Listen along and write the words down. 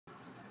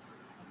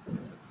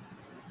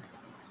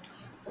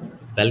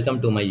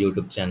Welcome to my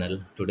YouTube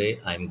channel. Today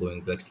I am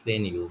going to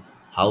explain you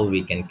how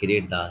we can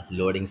create the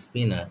loading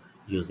spinner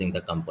using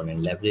the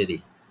component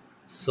library.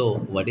 So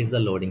what is the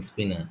loading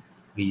spinner?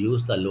 We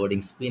use the loading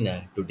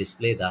spinner to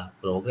display the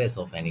progress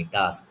of any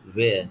task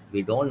where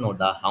we don't know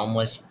the how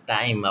much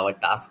time our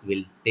task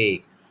will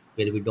take,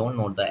 where we don't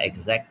know the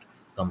exact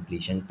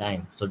completion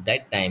time. So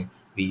that time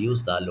we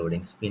use the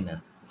loading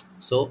spinner.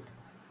 So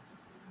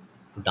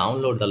to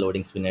download the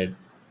loading spinner,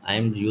 I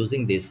am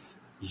using this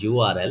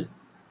URL,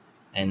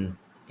 and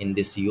in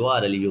this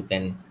URL you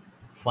can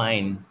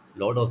find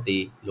lot of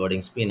the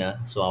loading spinner.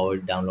 So I will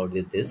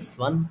download this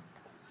one.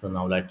 So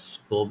now let's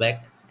go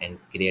back and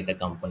create a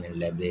component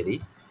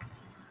library.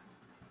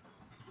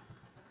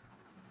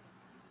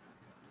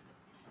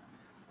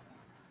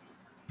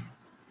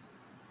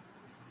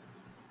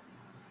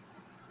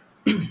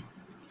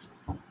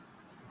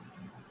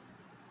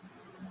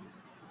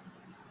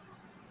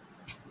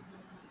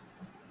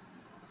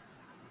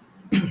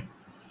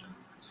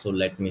 So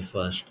let me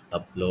first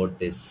upload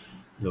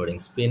this loading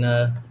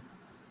spinner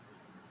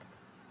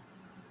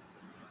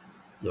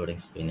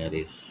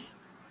is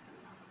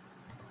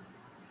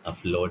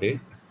uploaded.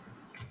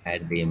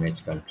 Add the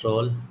image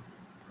control,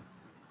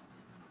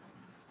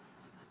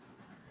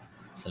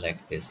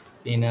 select this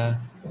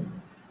spinner,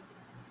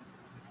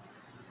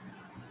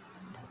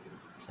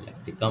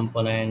 select the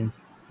component,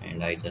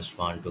 and I just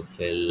want to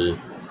fill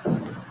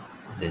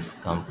this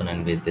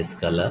component with this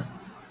color.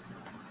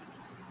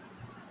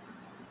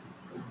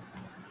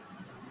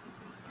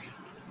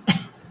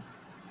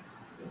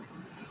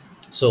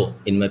 So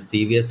in my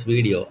previous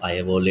video, I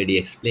have already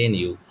explained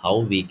you how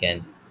we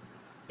can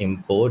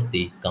import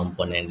the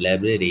component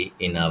library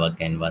in our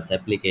Canvas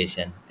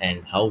application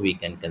and how we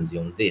can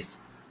consume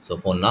this. So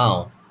for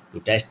now,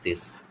 to test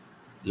this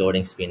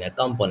loading spinner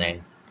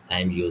component, I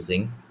am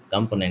using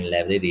component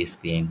library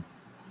screen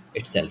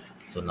itself.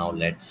 So now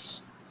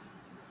let's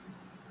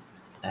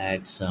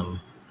add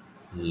some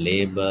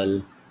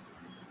label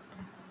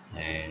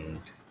and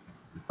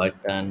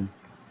button.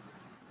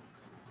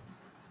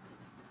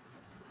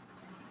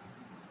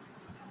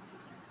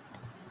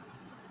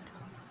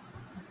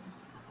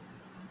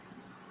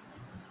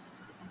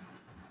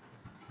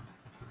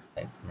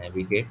 Type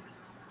navigate,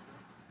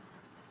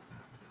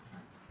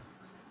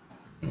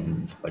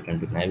 and this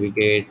button to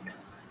navigate.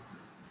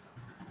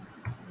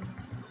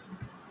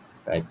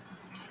 Type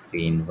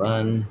screen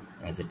 1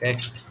 as a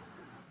text,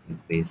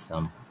 increase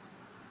some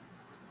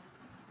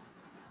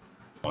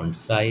font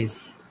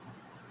size,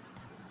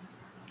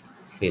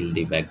 fill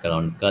the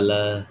background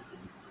color.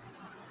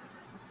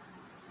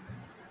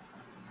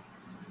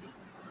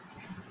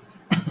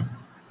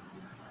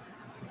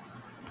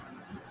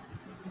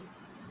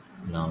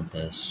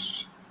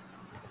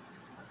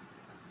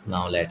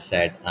 Now let's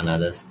add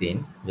another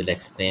screen. We'll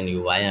explain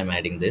you why I'm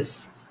adding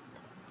this.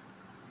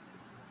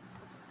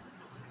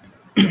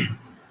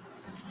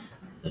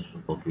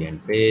 Just copy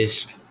and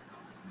paste,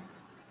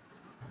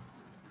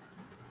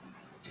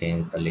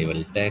 change the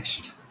label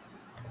text,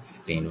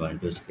 screen 1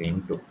 to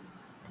screen 2.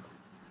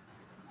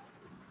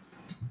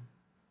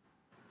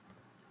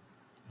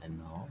 And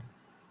now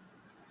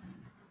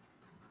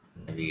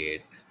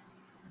navigate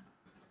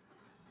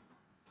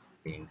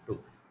screen 2.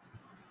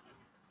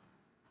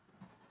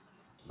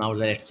 Now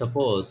let's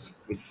suppose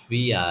if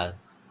we are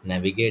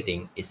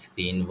navigating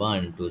screen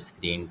 1 to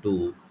screen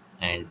 2,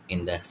 and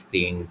in the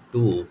screen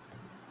 2,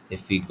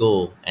 if we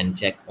go and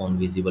check on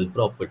visible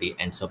property,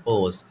 and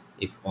suppose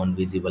if on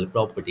visible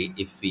property,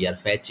 if we are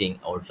fetching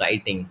or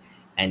writing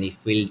any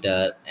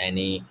filter,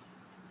 any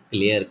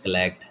clear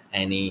collect,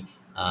 any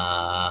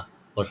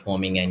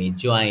performing any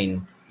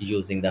join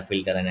using the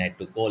filter and add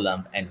to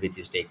column, and which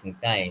is taking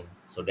time,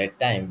 so that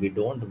time we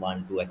don't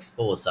want to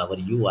expose our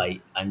UI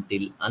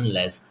until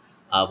unless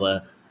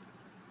our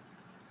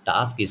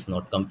task is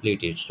not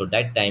completed. So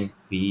that time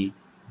we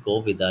go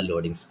with the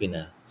loading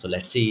spinner. So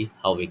let's see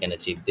how we can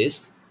achieve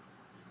this.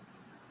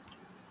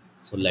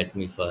 So let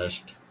me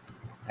first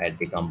add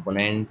the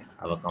component.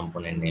 Our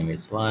component name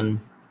is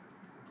one.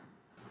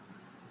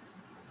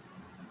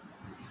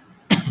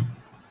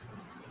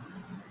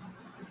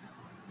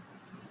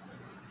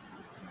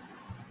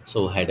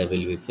 So header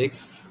will be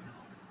fixed.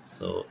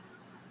 So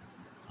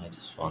I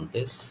just want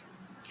this.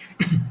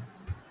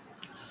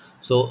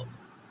 So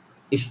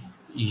if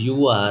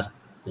you are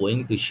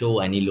going to show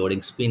any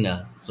loading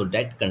spinner, so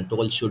that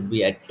control should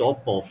be at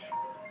top of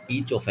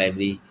each of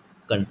every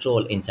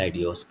control inside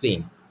your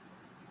screen.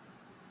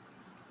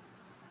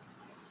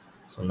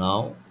 So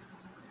now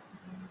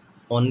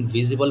on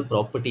visible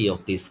property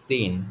of the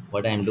screen,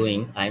 what I'm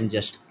doing, I'm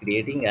just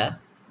creating a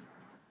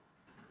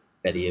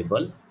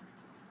variable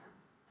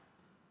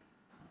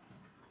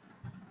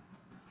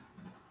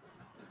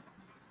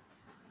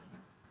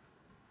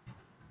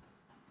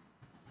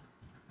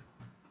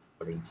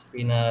loading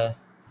spinner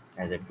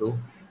as a true.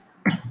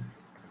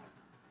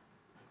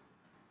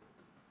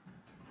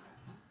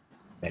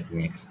 Let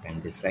me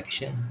expand this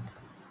section.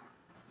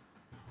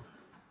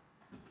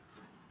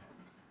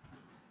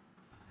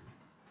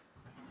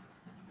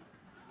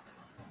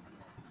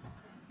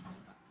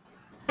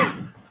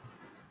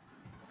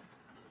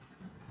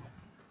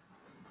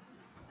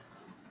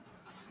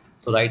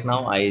 So right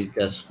now I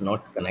just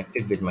not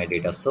connected with my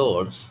data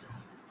source.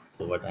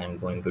 So what I'm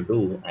going to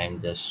do,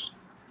 I'm just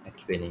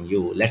explaining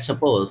you. Let's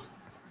suppose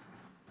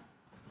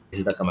this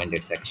is the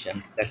commented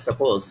section. Let's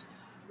suppose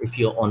if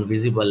you're on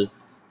visible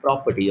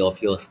property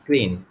of your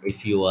screen,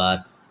 if you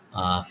are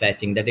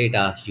fetching the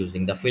data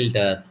using the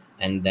filter,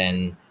 and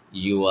then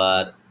you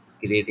are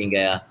creating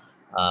a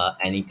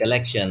any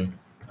collection,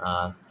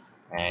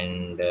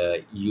 and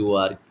you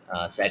are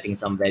setting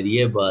some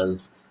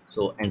variables.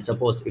 So and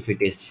suppose if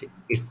it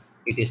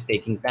is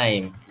taking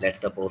time,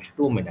 let's suppose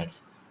 2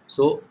 minutes.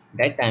 So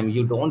that time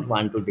you don't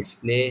want to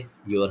display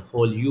your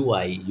whole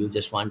UI, you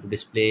just want to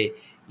display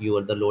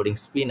your the loading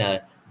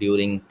spinner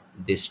during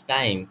this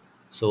time.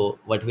 So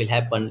what will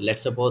happen,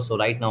 let's suppose, so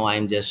right now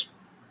I'm just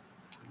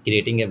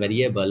creating a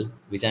variable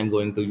which I'm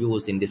going to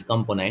use in this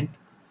component.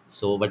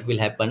 So what will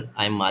happen,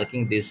 I'm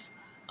marking this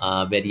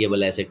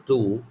variable as a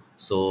true.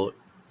 So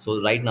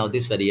right now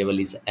this variable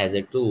is as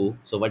a true.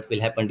 So what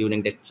will happen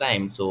during that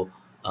time, so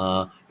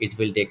it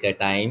will take a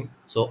time.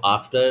 So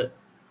after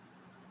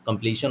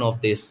completion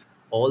of this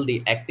all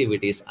the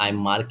activities, I'm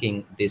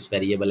marking this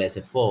variable as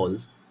a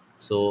false.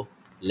 So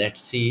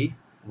let's see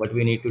what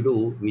we need to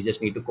do. We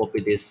just need to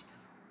copy this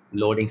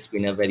loading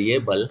spinner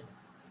variable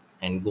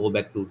and go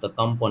back to the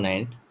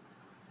component,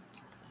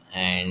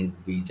 and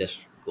we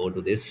just go to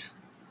this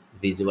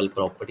visual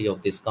property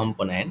of this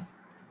component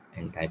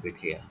and type it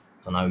here.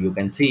 So now you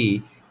can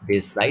see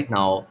this right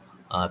now.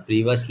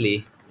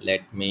 Previously,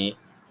 let me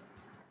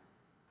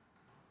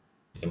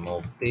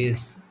remove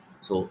this.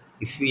 So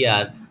if we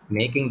are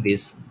making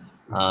this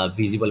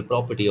visible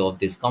property of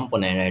this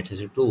component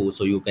etc true,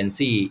 so you can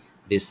see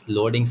this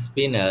loading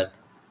spinner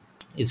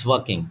is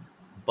working.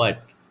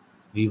 But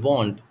we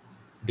want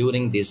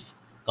during this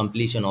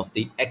completion of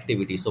the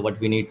activity, so what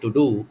we need to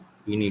do,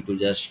 we need to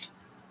just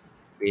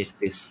paste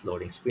this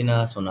loading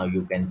spinner. So now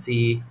you can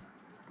see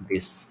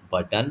this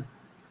button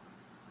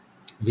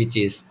which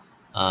is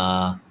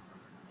uh,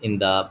 in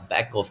the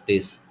back of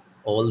this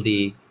all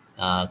the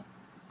uh,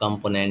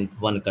 component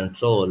one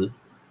control.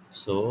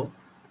 So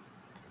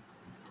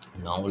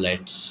now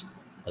let's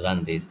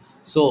run this.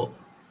 So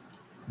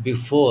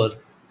before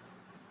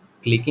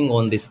clicking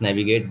on this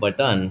navigate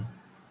button,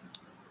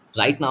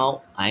 right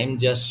now I'm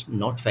just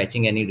not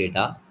fetching any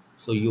data.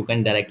 So you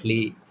can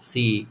directly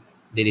see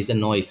there is a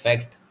no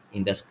effect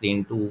in the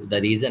screen too.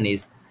 The reason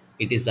is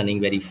it is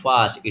running very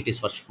fast. It is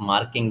first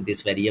marking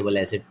this variable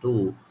as a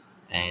true,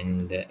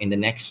 and in the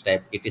next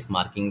step it is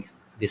marking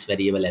this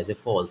variable as a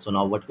false. So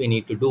now what we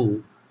need to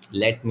do,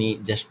 let me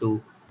just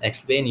to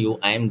explain you,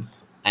 I'm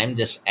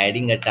just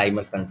adding a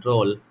timer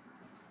control.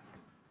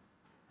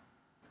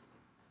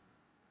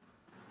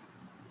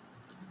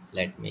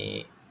 Let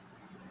me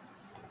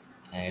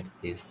add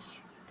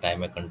this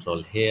timer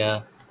control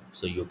here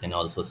so you can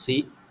also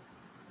see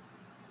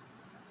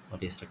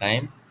what is the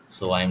time.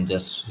 So I'm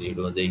just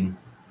reloading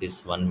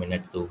this 1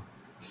 minute to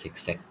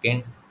 6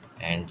 second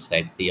and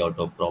set the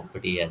auto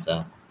property as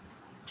a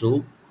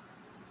true.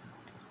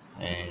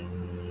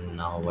 And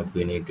now what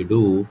we need to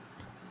do,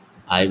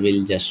 I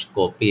will just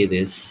copy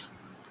this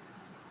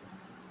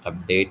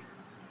update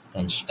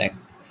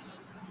constructs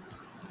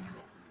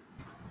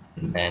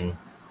and then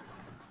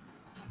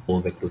go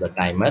back to the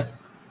timer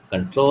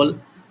control.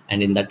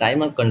 And in the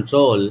timer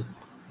control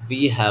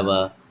we have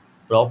a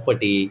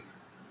property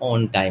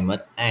on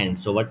timer end.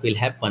 So what will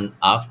happen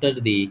after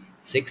the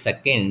 6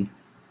 second,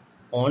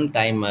 on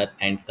timer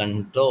and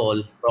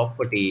control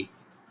property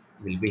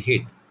will be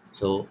hit.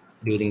 So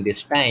during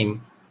this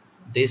time,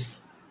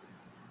 this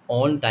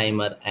on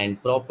timer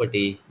and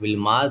property will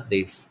mark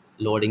this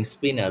loading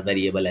spinner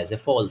variable as a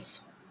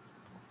false.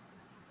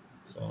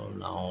 So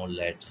now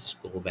let's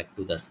go back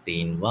to the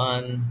screen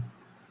one,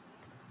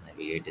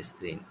 navigate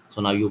screen.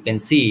 So now you can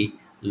see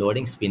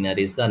loading spinner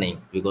is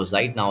running because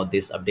right now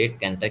this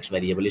update context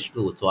variable is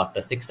true. So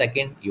after 6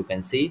 seconds, you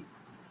can see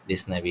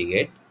this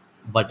navigate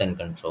button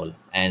control,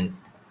 and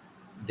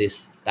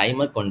this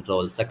timer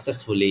control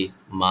successfully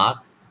mark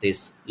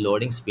this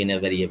loading spinner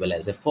variable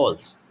as a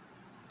false.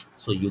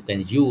 So you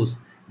can use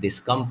this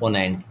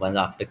component once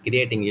after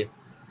creating it.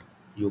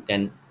 You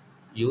can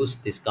use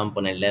this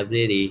component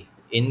library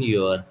in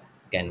your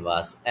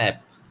Canvas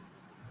app.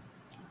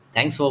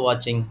 Thanks for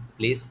watching.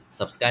 Please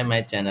subscribe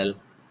my channel.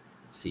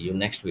 See you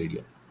next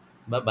video.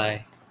 Bye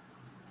bye.